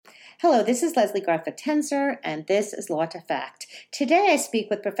Hello, this is Leslie Garza-Tenzer, and this is Law to Fact. Today I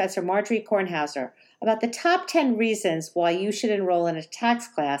speak with Professor Marjorie Kornhauser about the top 10 reasons why you should enroll in a tax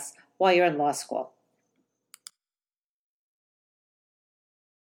class while you're in law school.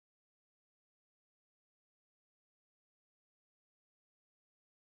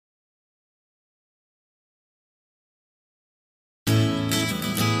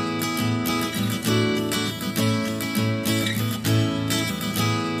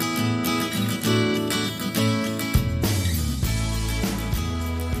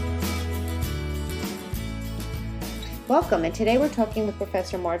 Welcome, and today we're talking with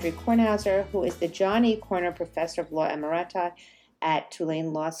Professor Marjorie Kornhauser, who is the John E. Korner Professor of Law Emerita at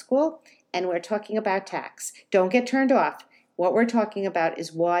Tulane Law School, and we're talking about tax. Don't get turned off. What we're talking about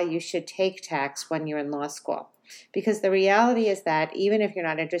is why you should take tax when you're in law school. Because the reality is that even if you're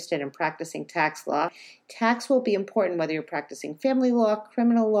not interested in practicing tax law, tax will be important whether you're practicing family law,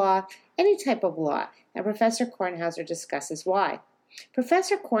 criminal law, any type of law, and Professor Kornhauser discusses why.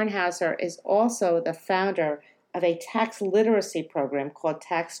 Professor Kornhauser is also the founder of a tax literacy program called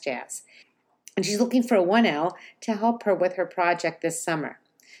Tax Jazz. And she's looking for a 1L to help her with her project this summer.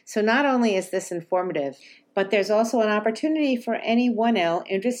 So not only is this informative, but there's also an opportunity for any 1L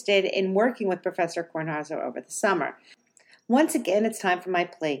interested in working with Professor Kornhauser over the summer. Once again, it's time for my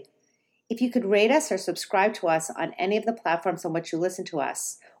plea. If you could rate us or subscribe to us on any of the platforms on which you listen to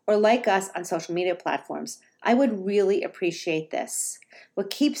us, or like us on social media platforms, I would really appreciate this.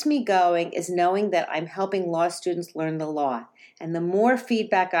 What keeps me going is knowing that I'm helping law students learn the law, and the more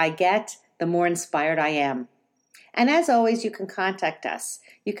feedback I get, the more inspired I am. And as always, you can contact us.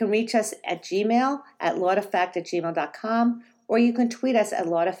 You can reach us at Gmail at lawtofact@gmail.com, or you can tweet us at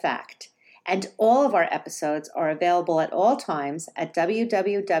lawtofact. And all of our episodes are available at all times at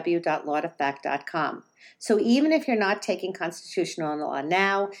www.lawtofact.com. So even if you're not taking constitutional law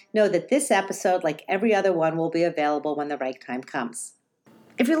now, know that this episode, like every other one, will be available when the right time comes.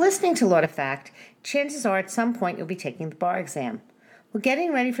 If you're listening to Law to Fact, chances are at some point you'll be taking the bar exam. Well,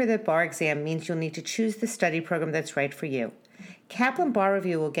 getting ready for the bar exam means you'll need to choose the study program that's right for you. Kaplan Bar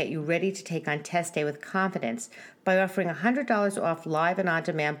Review will get you ready to take on test day with confidence by offering $100 off live and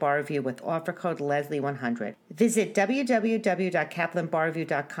on-demand bar review with offer code Leslie100. Visit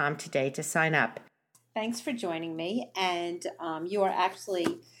www.kaplanbarreview.com today to sign up. Thanks for joining me, and you are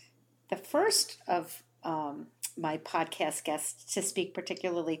actually the first of my podcast guests to speak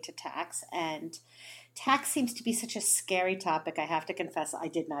particularly to tax, and tax seems to be such a scary topic. I have to confess I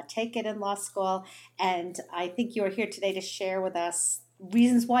did not take it in law school, and I think you're here today to share with us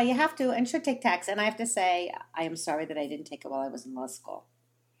reasons why you have to and should take tax. And I have to say, I am sorry that I didn't take it while I was in law school.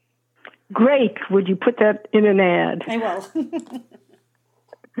 Great. Would you put that in an ad? I will.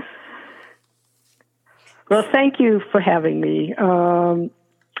 Well, thank you for having me.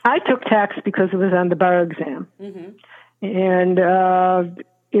 I took tax because it was on the bar exam. Mm-hmm. And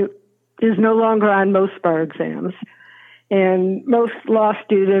it is no longer on most bar exams. And most law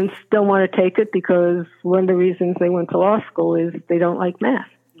students don't want to take it because one of the reasons they went to law school is they don't like math.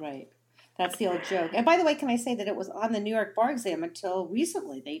 Right. That's the old joke. And by the way, can I say that it was on the New York bar exam until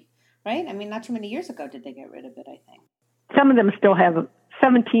recently? Right? I mean, not too many years ago did they get rid of it, I think. Some of them still have,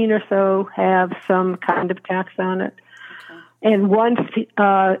 17 or so have some kind of tax on it. Okay. And once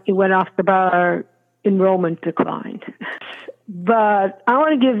it went off the bar, enrollment declined. But I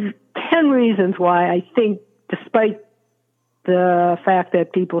want to give 10 reasons why I think, despite the fact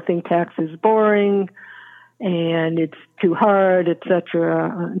that people think tax is boring and it's too hard,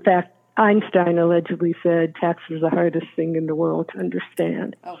 etc. In fact, Einstein allegedly said tax is the hardest thing in the world to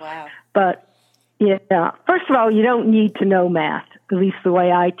understand. Oh, wow. But, yeah, first of all, you don't need to know math, at least the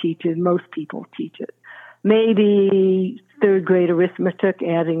way I teach it. Most people teach it. Maybe third grade arithmetic,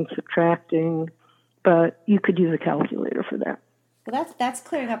 adding, subtracting, but you could use a calculator for that. Well, that's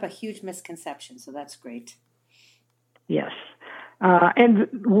clearing up a huge misconception, so that's great. Yes. And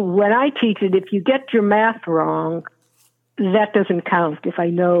when I teach it, if you get your math wrong, that doesn't count. If I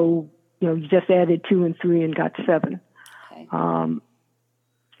know, you just added 2 and 3 and got 7. Okay.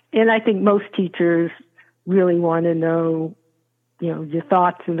 And I think most teachers really want to know, your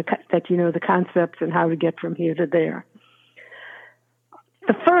thoughts and that you know the concepts and how to get from here to there.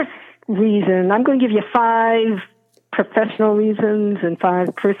 The first reason, I'm going to give you 5 professional reasons and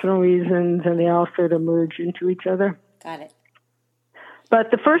 5 personal reasons, and they all sort of merge into each other. Got it. But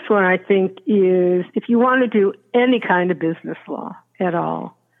the first one, I think, is if you want to do any kind of business law at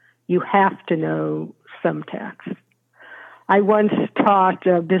all, you have to know some tax. I once taught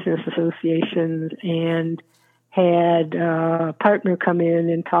business associations and had a partner come in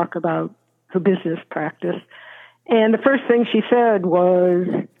and talk about her business practice. And the first thing she said was,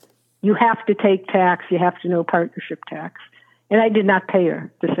 You have to take tax. You have to know partnership tax. And I did not pay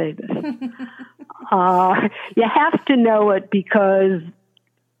her to say this. You have to know it because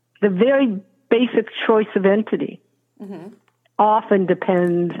the very basic choice of entity often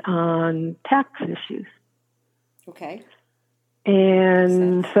depends on tax issues. Okay.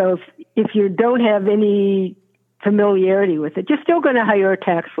 And so if you don't have any familiarity with it, you're still going to hire a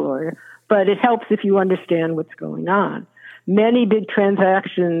tax lawyer, but it helps if you understand what's going on. Many big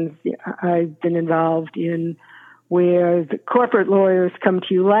transactions I've been involved in where the corporate lawyers come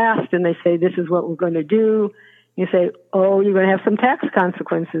to you last and they say, this is what we're going to do. You say, oh, you're going to have some tax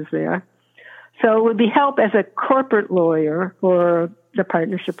consequences there. So it would be help as a corporate lawyer or the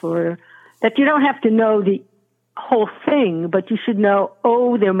partnership lawyer that you don't have to know the whole thing, but you should know,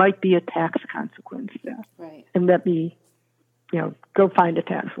 oh, there might be a tax consequence there. Right. And let me, go find a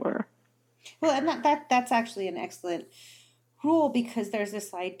tax lawyer. Well, and that's actually an excellent rule, because there's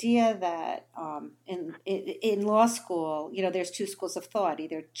this idea that in law school, there's two schools of thought.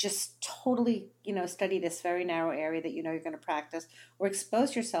 Either just totally, study this very narrow area that you're going to practice, or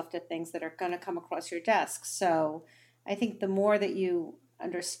expose yourself to things that are going to come across your desk. So I think the more that you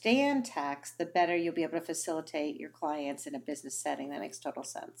understand tax, the better you'll be able to facilitate your clients in a business setting. That makes total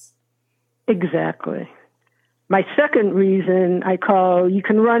sense. Exactly. My second reason I call, you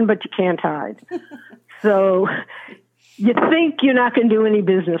can run, but you can't hide. So you think you're not going to do any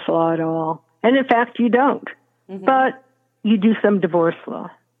business law at all. And in fact, you don't. But you do some divorce law.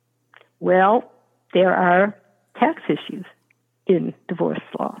 Well, there are tax issues in divorce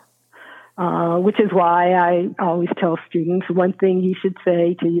law, which is why I always tell students one thing you should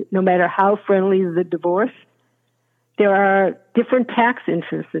say to, no matter how friendly the divorce, there are different tax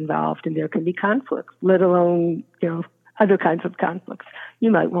interests involved, and there can be conflicts, let alone, other kinds of conflicts.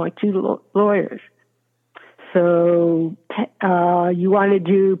 You might want two lawyers. So you want to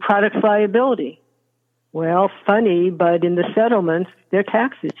do products liability. Well, funny, but in the settlements, they're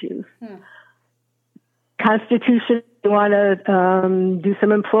tax issues. Constitution, you want to do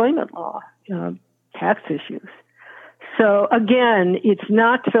some employment law, tax issues. So again, it's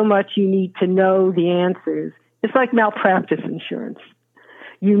not so much you need to know the answers. It's like malpractice insurance.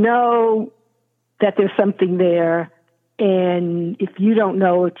 You know that there's something there, and if you don't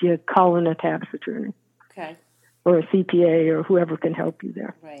know it, you call in a tax attorney. Okay. Or a CPA or whoever can help you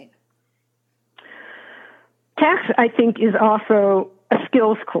there. Right. Tax, I think, is also a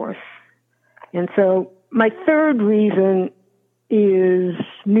skills course. And so my third reason is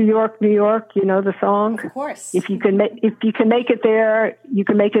New York, New York, the song? Of course. If you can make it there, you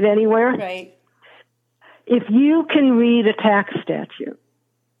can make it anywhere. Right. If you can read a tax statute,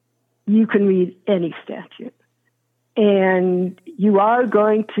 you can read any statute. And you are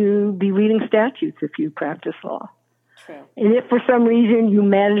going to be reading statutes if you practice law. True. And if for some reason you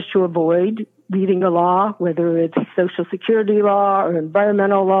manage to avoid reading a law, whether it's Social Security law or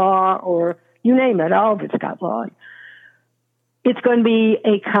environmental law or you name it, all of it's got law, it's going to be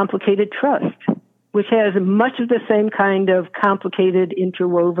a complicated trust, which has much of the same kind of complicated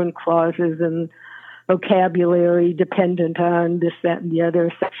interwoven clauses and vocabulary dependent on this, that, and the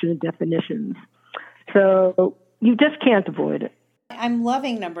other section of definitions. So you just can't avoid it. I'm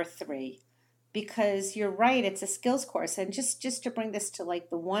loving number 3, because you're right, it's a skills course. And just to bring this to like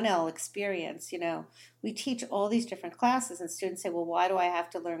the 1L experience, we teach all these different classes, and students say, well, why do I have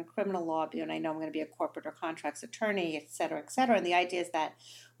to learn criminal law and I know I'm going to be a corporate or contracts attorney, et cetera, et cetera. And the idea is that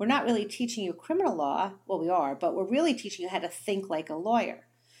we're not really teaching you criminal law. Well, we are, but we're really teaching you how to think like a lawyer.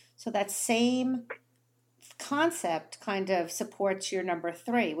 So that same concept kind of supports your number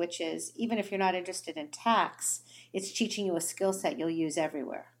 3, which is even if you're not interested in tax, it's teaching you a skill set you'll use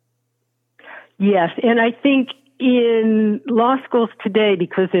everywhere. Yes, and I think in law schools today,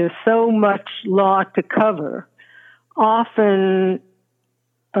 because there's so much law to cover, often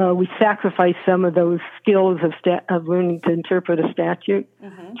we sacrifice some of those skills of learning to interpret a statute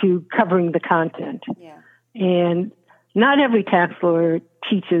to covering the content. Yeah. And not every tax lawyer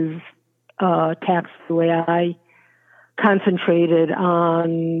teaches tax the way I concentrated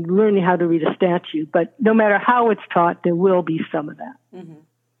on learning how to read a statute, but no matter how it's taught, there will be some of that.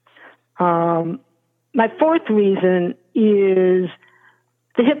 My fourth reason is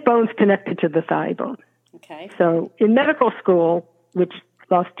the hip bone's connected to the thigh bone. Okay. So in medical school, which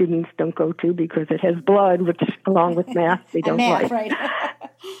law students don't go to because it has blood, which along with math, they don't math, like. Right.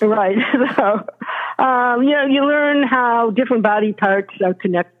 Right. So, you learn how different body parts are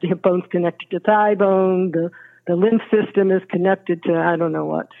connected. Hip bone's connected to thigh bone. The lymph system is connected to, I don't know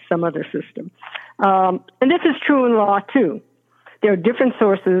what, some other system. And this is true in law, too. There are different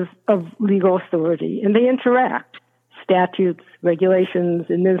sources of legal authority, and they interact. statutes, regulations,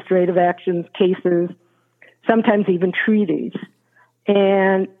 administrative actions, cases, sometimes even treaties.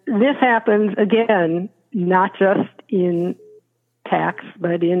 And this happens, again, not just in tax,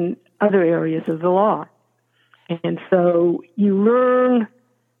 but in other areas of the law. And so you learn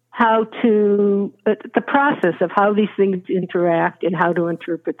how to, the process of how these things interact and how to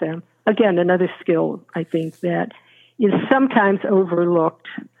interpret them. Again, another skill, I think, that is sometimes overlooked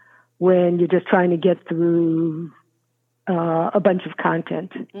when you're just trying to get through a bunch of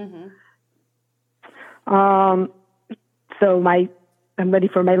content. Mm-hmm. So I'm ready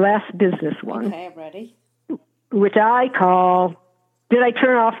for my last business one. Okay, I'm ready. Which I call, did I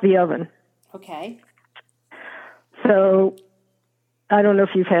turn off the oven? Okay. So I don't know if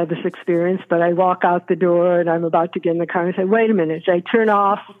you've had this experience, but I walk out the door and I'm about to get in the car and say, wait a minute, should I turn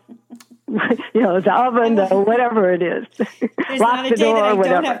off the oven, whatever it is? There's Lock not a the day door, that I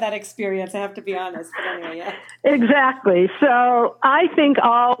whatever. don't have that experience, I have to be honest. But anyway, yeah. Exactly. So I think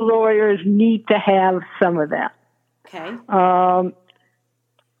all lawyers need to have some of that. Okay.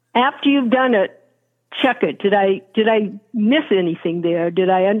 After you've done it, check it. Did I miss anything there? Did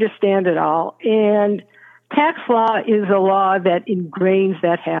I understand it all? And tax law is a law that ingrains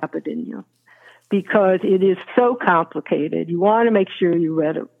that habit in you because it is so complicated. You want to make sure you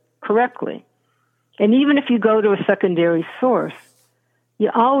read it correctly. And even if you go to a secondary source, you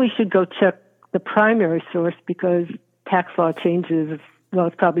always should go check the primary source because tax law changes. Well,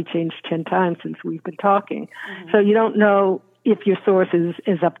 it's probably changed 10 times since we've been talking. Mm-hmm. So you don't know if your source is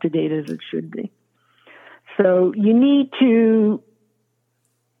as up to date as it should be. So you need to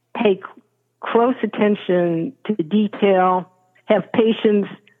pay close attention to the detail, have patience,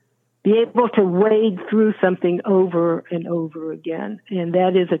 be able to wade through something over and over again. And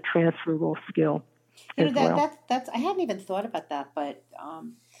that is a transferable skill. That's I hadn't even thought about that, but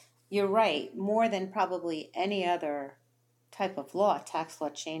you're right. More than probably any other type of law, tax law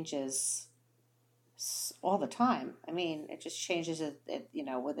changes all the time. I mean, it just changes with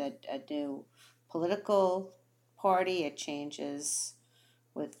a new political party. It changes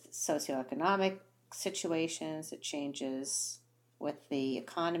with socioeconomic situations. It changes with the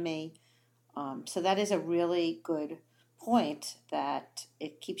economy. So that is a really good point that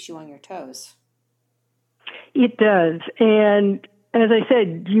it keeps you on your toes. It does. And as I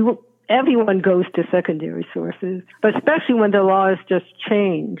said, everyone goes to secondary sources, but especially when the law has just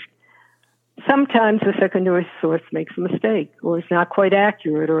changed. Sometimes the secondary source makes a mistake or it's not quite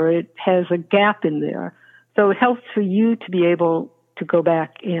accurate or it has a gap in there. So it helps for you to be able to go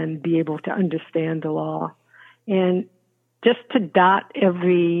back and be able to understand the law. And just to dot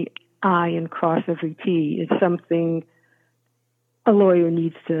every I and cross every T is something a lawyer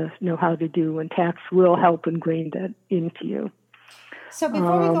needs to know how to do, and tax will help ingrain that into you. So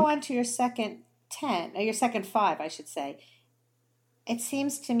before we go on to your second 10, or your second 5, I should say, it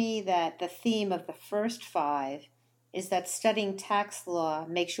seems to me that the theme of the first 5 is that studying tax law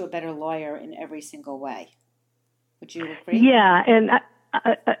makes you a better lawyer in every single way. Would you agree? Yeah, and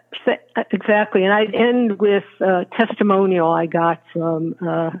exactly. And I'd end with a testimonial I got from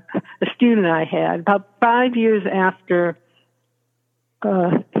a student I had. About 5 years after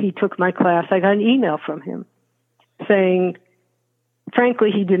he took my class, I got an email from him saying, frankly,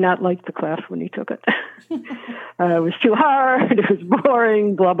 he did not like the class when he took it. It was too hard, it was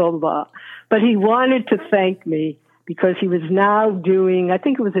boring, blah, blah, blah. But he wanted to thank me because he was now doing, I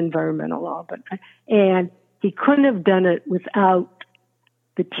think it was environmental law, and he couldn't have done it without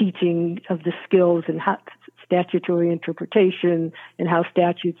the teaching of the skills and how statutory interpretation and how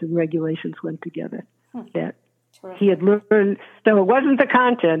statutes and regulations went together. That he had learned. So it wasn't the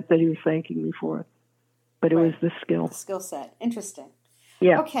content that he was thanking me for, but it was the skill. The skill set. Interesting.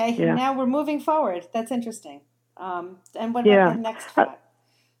 Yeah. Okay. Yeah. Now we're moving forward. That's interesting. And what about the next 5?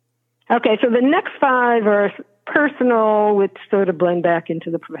 Okay. So the next 5 are personal, which sort of blend back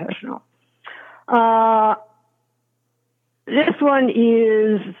into the professional. This one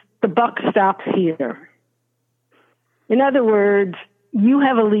is the buck stops here. In other words, you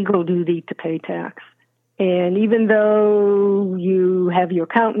have a legal duty to pay tax. And even though you have your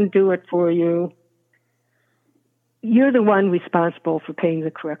accountant do it for you, you're the one responsible for paying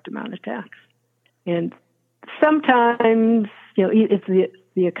the correct amount of tax. And sometimes, it's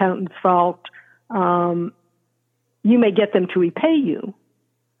the accountant's fault. You may get them to repay you,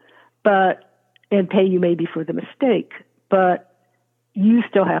 and pay you maybe for the mistake, but you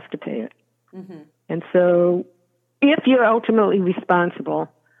still have to pay it. Mm-hmm. And so if you're ultimately responsible,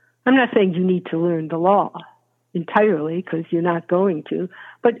 I'm not saying you need to learn the law entirely because you're not going to,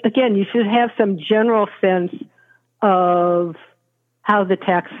 but again, you should have some general sense of how the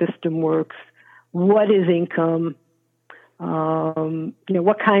tax system works, what is income,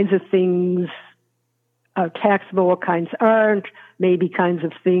 What kinds of things are taxable, what kinds aren't, maybe kinds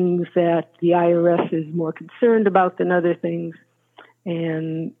of things that the IRS is more concerned about than other things.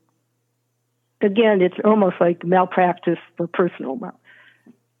 And again, it's almost like malpractice for personal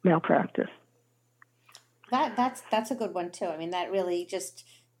malpractice. That's a good one too. I mean, that really just,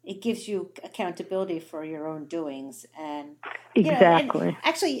 it gives you accountability for your own doings. And exactly. And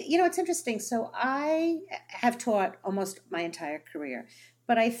actually, it's interesting. So I have taught almost my entire career,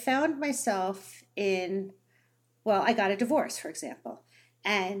 but I found myself I got a divorce, for example,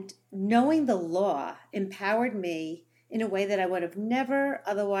 and knowing the law empowered me in a way that I would have never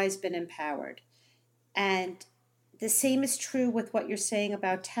otherwise been empowered. And the same is true with what you're saying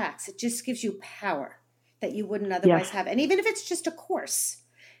about tax. It just gives you power that you wouldn't otherwise have. And even if it's just a course,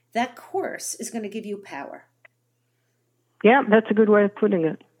 that course is going to give you power. Yeah, that's a good way of putting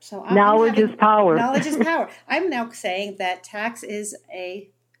it. So knowledge is power. Knowledge is power. I'm now saying that tax is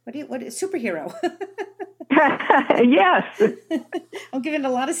a superhero. Yes. I'm giving it a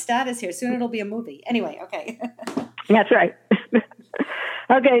lot of status here. Soon it'll be a movie. Anyway, okay. That's right.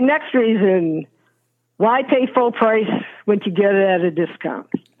 Okay, next reason. Why pay full price when you get it at a discount?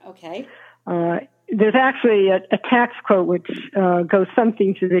 Okay. There's actually a tax quote which goes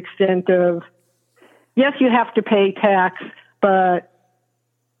something to the extent of, yes, you have to pay tax, but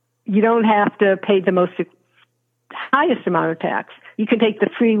you don't have to pay the highest amount of tax. You can take the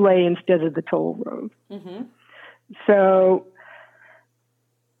freeway instead of the toll road. Mm-hmm. So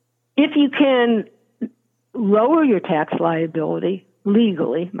if you can lower your tax liability,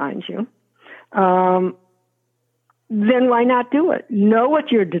 legally, mind you, then why not do it? Know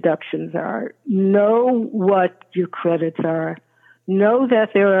what your deductions are. Know what your credits are. Know that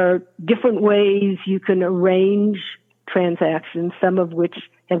there are different ways you can arrange transactions, some of which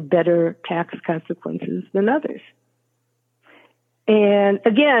have better tax consequences than others. And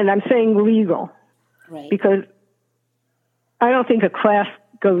again, I'm saying legal, right? Because I don't think a class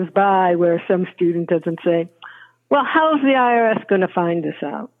goes by where some student doesn't say, well, how's the IRS going to find this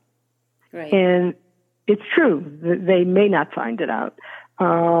out? Right. And it's true that they may not find it out.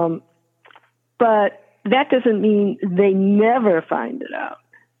 But that doesn't mean they never find it out.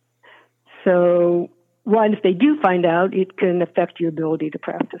 So once they do find out, it can affect your ability to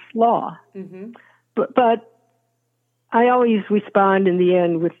practice law. Mm-hmm. But I always respond in the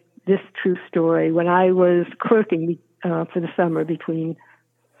end with this true story. When I was clerking for the summer between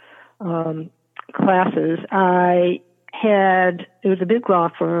classes, it was a big law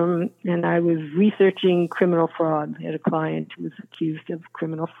firm, and I was researching criminal fraud. I had a client who was accused of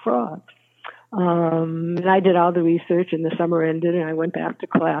criminal fraud. And I did all the research, and the summer ended, and I went back to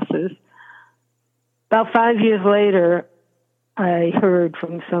classes. About 5 years later, I heard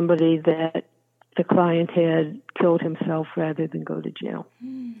from somebody that the client had killed himself rather than go to jail.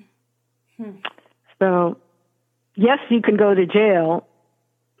 Mm-hmm. So, yes, you can go to jail.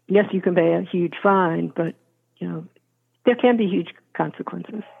 Yes, you can pay a huge fine, but, there can be huge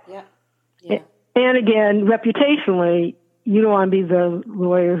consequences. Yeah. And again, reputationally, you don't want to be the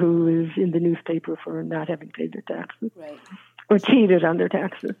lawyer who is in the newspaper for not having paid their taxes. Right. Or cheated on their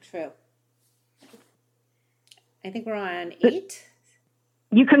taxes. True. I think we're on 8.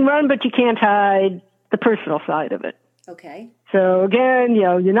 You can run, but you can't hide the personal side of it. Okay. So again,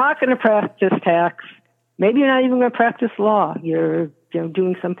 you're not going to practice tax. Maybe you're not even going to practice law. You're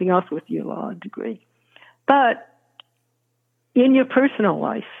doing something else with your law degree. But in your personal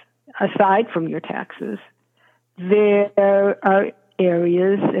life, aside from your taxes, there are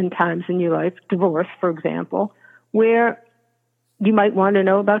areas and times in your life, divorce, for example, where you might want to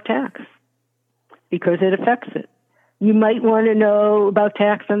know about tax because it affects it. You might want to know about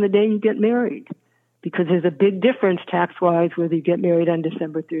tax on the day you get married because there's a big difference tax-wise whether you get married on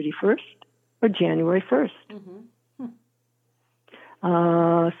December 31st or January 1st. Mm-hmm.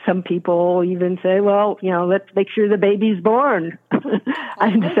 Some people even say, well, let's make sure the baby's born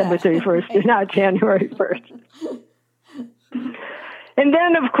on December 31st and not January 1st. And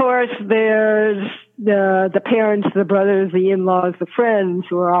then, of course, there's the parents, the brothers, the in-laws, the friends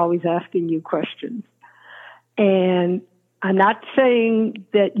who are always asking you questions. And I'm not saying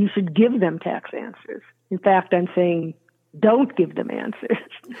that you should give them tax answers. In fact, I'm saying don't give them answers.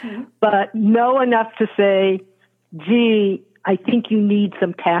 Mm-hmm. But know enough to say, gee, I think you need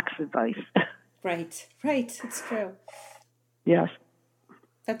some tax advice. Right. It's true. Yes.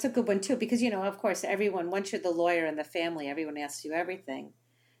 That's a good one, too, because, of course, once you're the lawyer in the family, everyone asks you everything.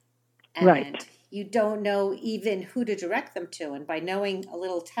 And right. You don't know even who to direct them to. And by knowing a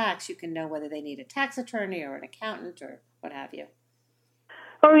little tax, you can know whether they need a tax attorney or an accountant or what have you.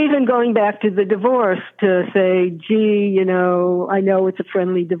 Or even going back to the divorce to say, gee, I know it's a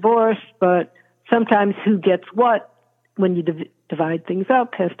friendly divorce, but sometimes who gets what when you divide things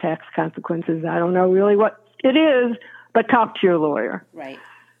up has tax consequences. I don't know really what it is, but talk to your lawyer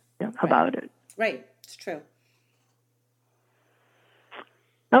about it. Right. It's true.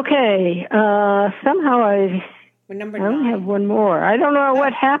 Okay. Somehow I only have one more. I don't know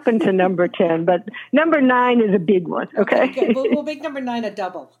what happened to number 10, but number 9 is a big one. Okay. Good. We'll make number 9 a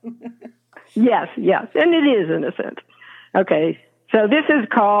double. Yes. And it is in a sense. Okay. So this is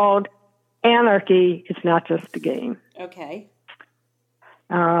called Anarchy. It's not just a game. Okay.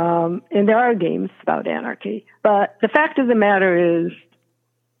 And there are games about anarchy. But the fact of the matter is,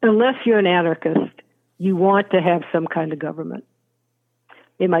 unless you're an anarchist, you want to have some kind of government.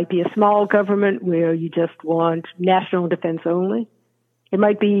 It might be a small government where you just want national defense only. It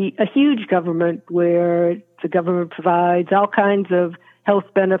might be a huge government where the government provides all kinds of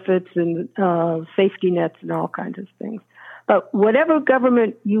health benefits and safety nets and all kinds of things. But whatever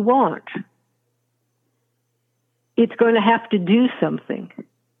government you want, it's going to have to do something.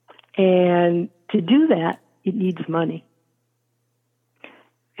 And to do that, it needs money.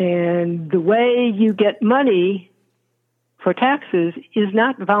 And the way you get money for taxes is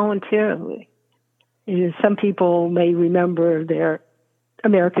not voluntarily. Some people may remember their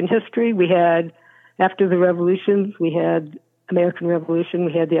American history. We had, after the revolutions, we had American Revolution,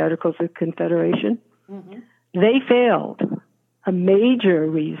 we had the Articles of Confederation. Mm-hmm. They failed. A major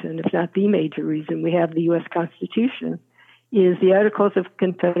reason, if not the major reason, we have the U.S. Constitution, is the Articles of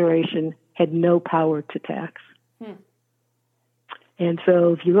Confederation had no power to tax. And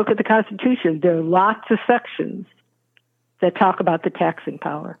so if you look at the Constitution, there are lots of sections that talk about the taxing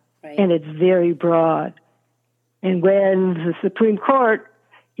power, and it's very broad. And when the Supreme Court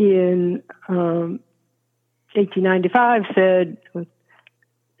in 1895 said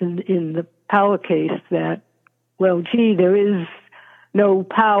in the Powell case that, well, gee, there is no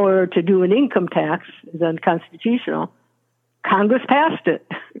power to do an income tax, is unconstitutional, Congress passed it.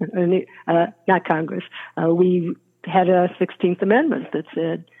 Not Congress. We had a 16th Amendment that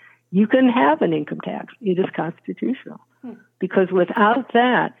said you can have an income tax. It is constitutional. Because without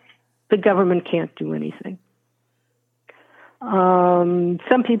that, the government can't do anything.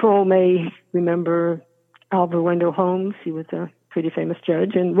 Some people may remember Oliver Wendell Holmes. He was a pretty famous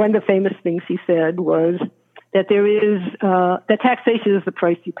judge. And one of the famous things he said was that that taxation is the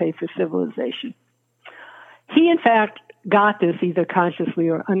price you pay for civilization. He, in fact, got this either consciously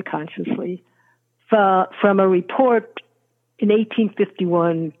or unconsciously from a report in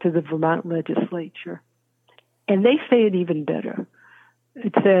 1851 to the Vermont legislature. And they say it even better.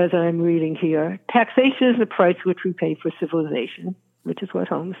 It says, I'm reading here, taxation is the price which we pay for civilization, which is what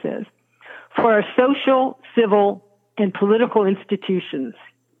Holmes says, for our social, civil, and political institutions,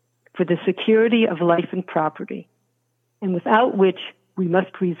 for the security of life and property, and without which we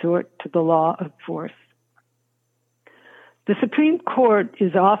must resort to the law of force. The Supreme Court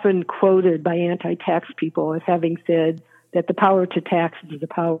is often quoted by anti-tax people as having said that the power to tax is the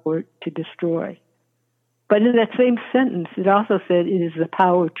power to destroy. But in that same sentence, it also said it is the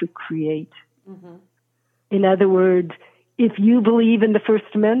power to create. Mm-hmm. In other words, if you believe in the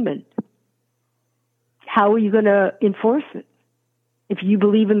First Amendment, how are you going to enforce it? If you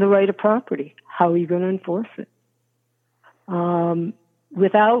believe in the right of property, how are you going to enforce it?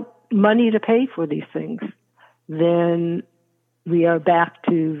 Without money to pay for these things, then we are back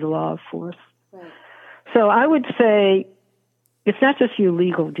to the law of force. Right. So I would say it's not just your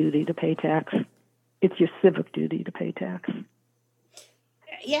legal duty to pay tax. It's your civic duty to pay tax.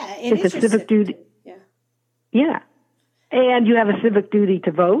 Yeah, it's a civic duty. Yeah. And you have a civic duty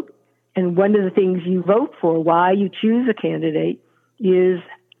to vote. And one of the things you vote for, why you choose a candidate, is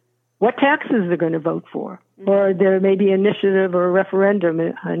what taxes they're going to vote for. Mm-hmm. Or there may be an initiative or a referendum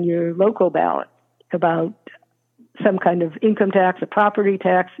on your local ballot about some kind of income tax, a property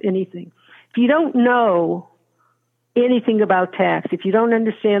tax, anything. If you don't know anything about tax, if you don't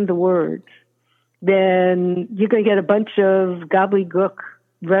understand the words, then you're going to get a bunch of gobbledygook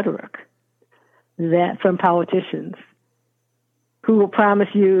rhetoric from politicians who will promise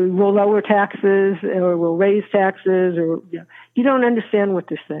you we'll lower taxes or we'll raise taxes, or you don't understand what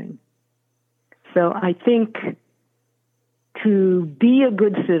they're saying. So I think to be a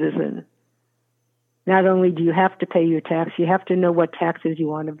good citizen, not only do you have to pay your tax, you have to know what taxes you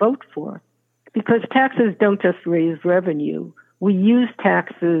want to vote for. Because taxes don't just raise revenue. We use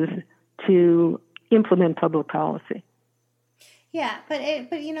taxes to implement public policy. Yeah, but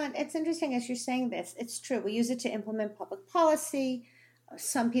it's interesting as you're saying this. It's true. We use it to implement public policy.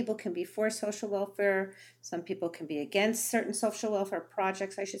 some people can be for social welfare, some people can be against certain social welfare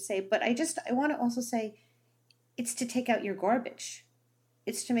projects, I should say. But I want to also say it's to take out your garbage.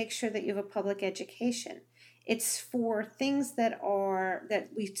 It's to make sure that you have a public education. It's for things that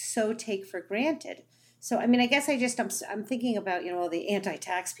we so take for granted. So, I mean, I guess I'm thinking about, all the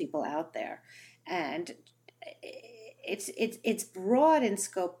anti-tax people out there, and it's broad in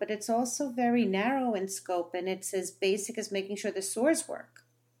scope, but it's also very narrow in scope, and it's as basic as making sure the stores work.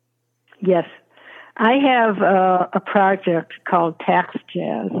 Yes. I have a project called Tax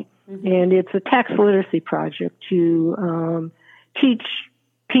Jazz, and it's a tax literacy project to teach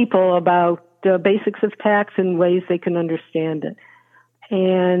people about the basics of tax and ways they can understand it.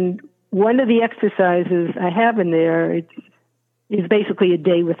 And one of the exercises I have in there is basically a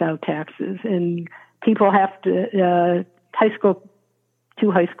day without taxes, and people have to,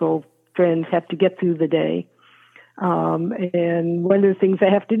 two high school friends have to get through the day. And one of the things they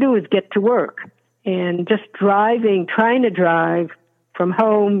have to do is get to work. And just trying to drive from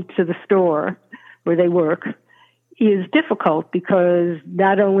home to the store where they work is difficult because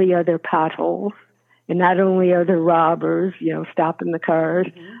not only are there potholes and not only are there robbers, stopping the cars,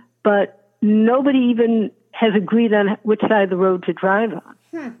 but nobody even has agreed on which side of the road to drive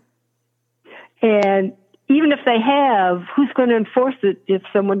on. And even if they have, who's going to enforce it if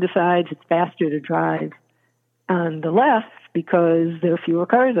someone decides it's faster to drive on the left because there are fewer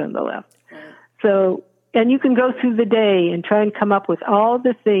cars on the left? So, and you can go through the day and try and come up with all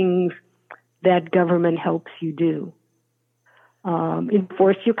the things that government helps you do.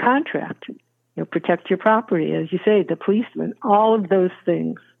 Enforce your contract, protect your property, as you say, the policeman, all of those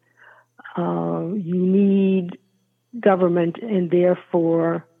things. You need government and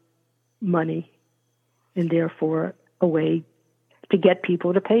therefore money and therefore a way to get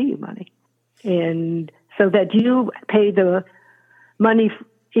people to pay you money. And so that you pay the money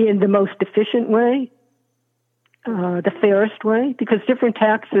in the most efficient way, the fairest way, because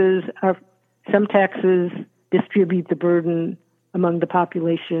some taxes distribute the burden among the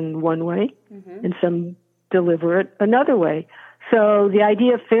population one way, and some deliver it another way. So the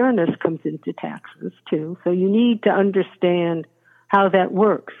idea of fairness comes into taxes too. So you need to understand how that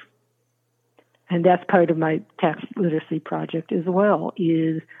works. And that's part of my tax literacy project as well,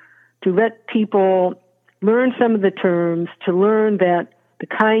 is to let people learn some of the terms, to learn that the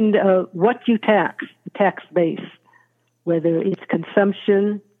kind of what you tax, the tax base, whether it's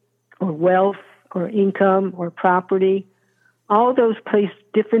consumption or wealth or income or property, all those place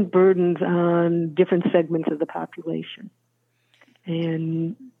different burdens on different segments of the population.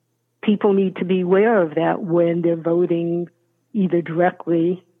 And people need to be aware of that when they're voting either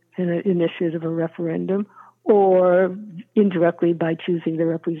directly in an initiative or referendum or indirectly by choosing their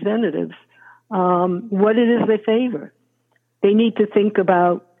representatives, what it is they favor. They need to think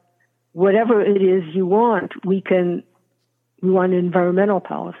about whatever it is you want. We want environmental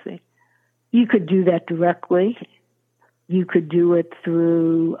policy. You could do that directly. You could do it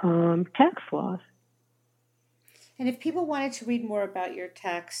through tax laws. And if people wanted to read more about your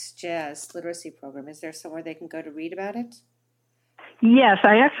Tax Jazz literacy program, is there somewhere they can go to read about it? Yes,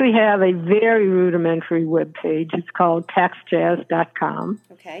 I actually have a very rudimentary webpage. It's called taxjazz.com.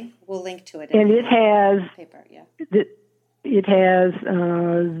 Okay, we'll link to it. And it has paper, yeah. It has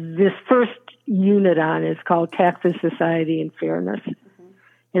this first unit on it. It's called Taxes, Society, and Fairness.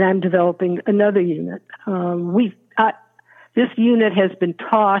 And I'm developing another unit. This unit has been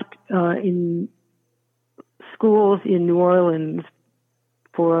taught in schools in New Orleans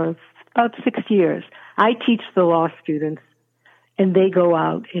for about 6 years. I teach the law students, and they go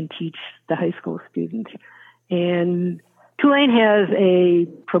out and teach the high school students. And Tulane has a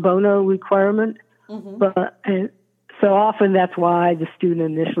pro bono requirement, so often that's why the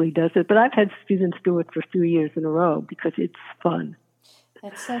student initially does it. But I've had students do it for 3 years in a row because it's fun.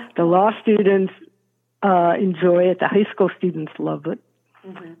 That's so cool. The law students enjoy it. The high school students love it.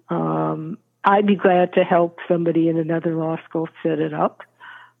 I'd be glad to help somebody in another law school set it up.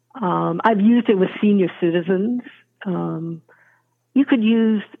 I've used it with senior citizens. You could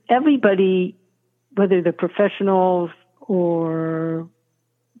use everybody, whether they're professionals or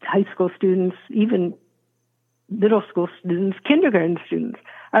high school students, even middle school students, kindergarten students,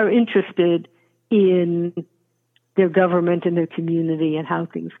 are interested in their government and their community and how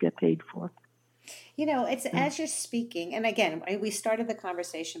things get paid for. It's as you're speaking, and again, we started the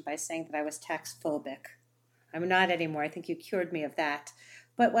conversation by saying that I was tax phobic. I'm not anymore. I think you cured me of that.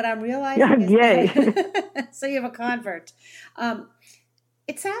 But what I'm realizing is Yay. So you have a convert.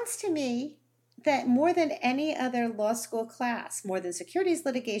 It sounds to me that more than any other law school class, more than securities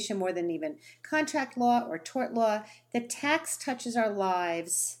litigation, more than even contract law or tort law, that tax touches our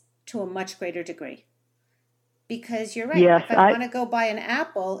lives to a much greater degree. Because you're right. Yes, if I want to go buy an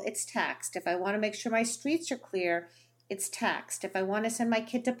apple, it's taxed. If I want to make sure my streets are clear, it's taxed. If I want to send my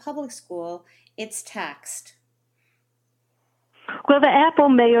kid to public school, it's taxed. Well, the apple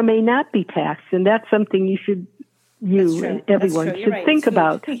may or may not be taxed, and that's something and everyone should think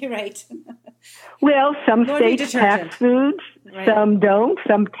about. You're right. Well, some states tax foods, right. Some don't.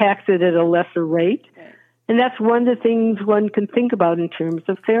 Some tax it at a lesser rate. Right. And that's one of the things one can think about in terms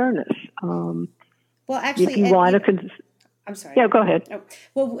of fairness. Well, actually, if you want to, I'm sorry. Yeah, go ahead. Oh,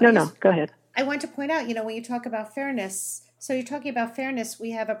 well, no, go ahead. I want to point out, when you talk about fairness, so you're talking about fairness.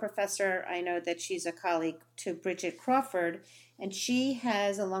 We have a professor, I know that she's a colleague to Bridget Crawford, and she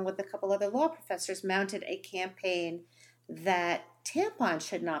has, along with a couple other law professors, mounted a campaign that tampons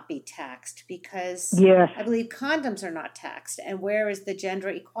should not be taxed because I believe condoms are not taxed. And where is the gender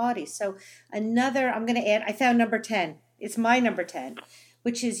equality? So I'm going to add, I found number 10. It's my number 10,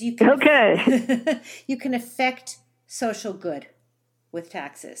 which is you can affect social good with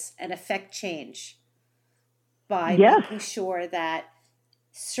taxes and affect change by making sure that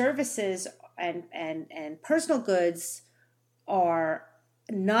services and personal goods are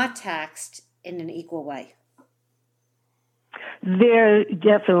not taxed in an equal way. There is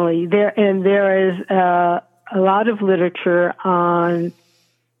a lot of literature on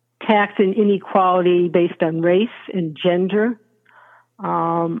tax and inequality based on race and gender.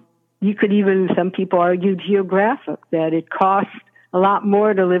 You could even, some people argue, geographic, that it costs a lot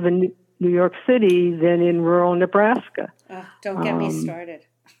more to live in New York City than in rural Nebraska. Don't get me started.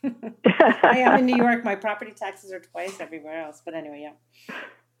 I am in New York. My property taxes are twice everywhere else. But anyway, yeah.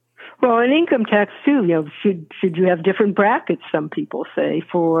 Well, an income tax too. Should you have different brackets? Some people say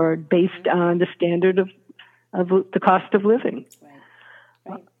based on the standard of the cost of living.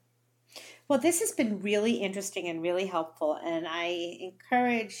 Right. Well, this has been really interesting and really helpful, and I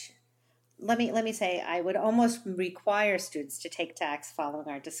encourage. Let me say, I would almost require students to take tax following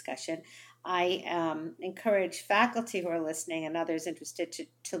our discussion. I encourage faculty who are listening and others interested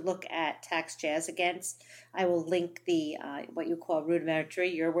to look at Tax Jazz Against. I will link the what you call rudimentary,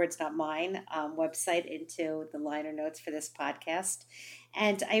 your words, not mine, website into the liner notes for this podcast.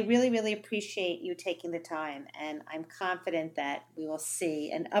 And I really, really appreciate you taking the time. And I'm confident that we will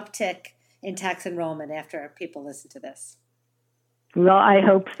see an uptick in tax enrollment after people listen to this. Well, I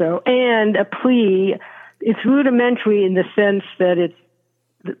hope so. And a plea, it's rudimentary in the sense that it's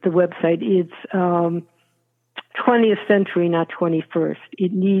the website, it's 20th century, not 21st.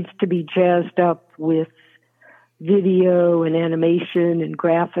 It needs to be jazzed up with video and animation and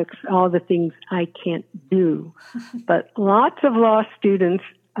graphics, all the things I can't do. But lots of law students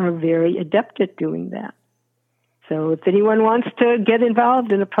are very adept at doing that. So if anyone wants to get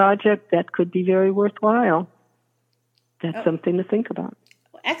involved in a project, that could be very worthwhile. That's something to think about.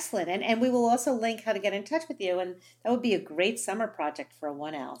 Excellent. And we will also link how to get in touch with you. And that would be a great summer project for a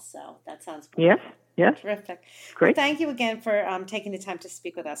 1L. So that sounds wonderful. Yes. Terrific. Great. Well, thank you again for taking the time to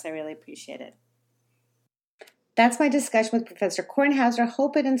speak with us. I really appreciate it. That's my discussion with Professor Kornhauser.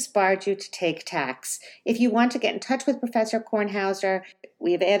 Hope it inspired you to take tax. If you want to get in touch with Professor Kornhauser,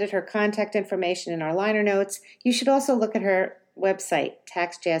 we have added her contact information in our liner notes. You should also look at her website,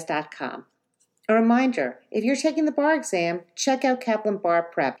 taxjazz.com. A reminder, if you're taking the bar exam, check out Kaplan Bar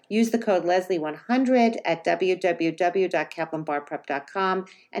Prep. Use the code Leslie100 at www.kaplanbarprep.com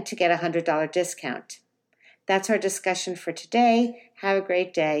and to get a $100 discount. That's our discussion for today. Have a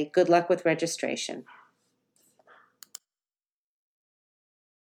great day. Good luck with registration.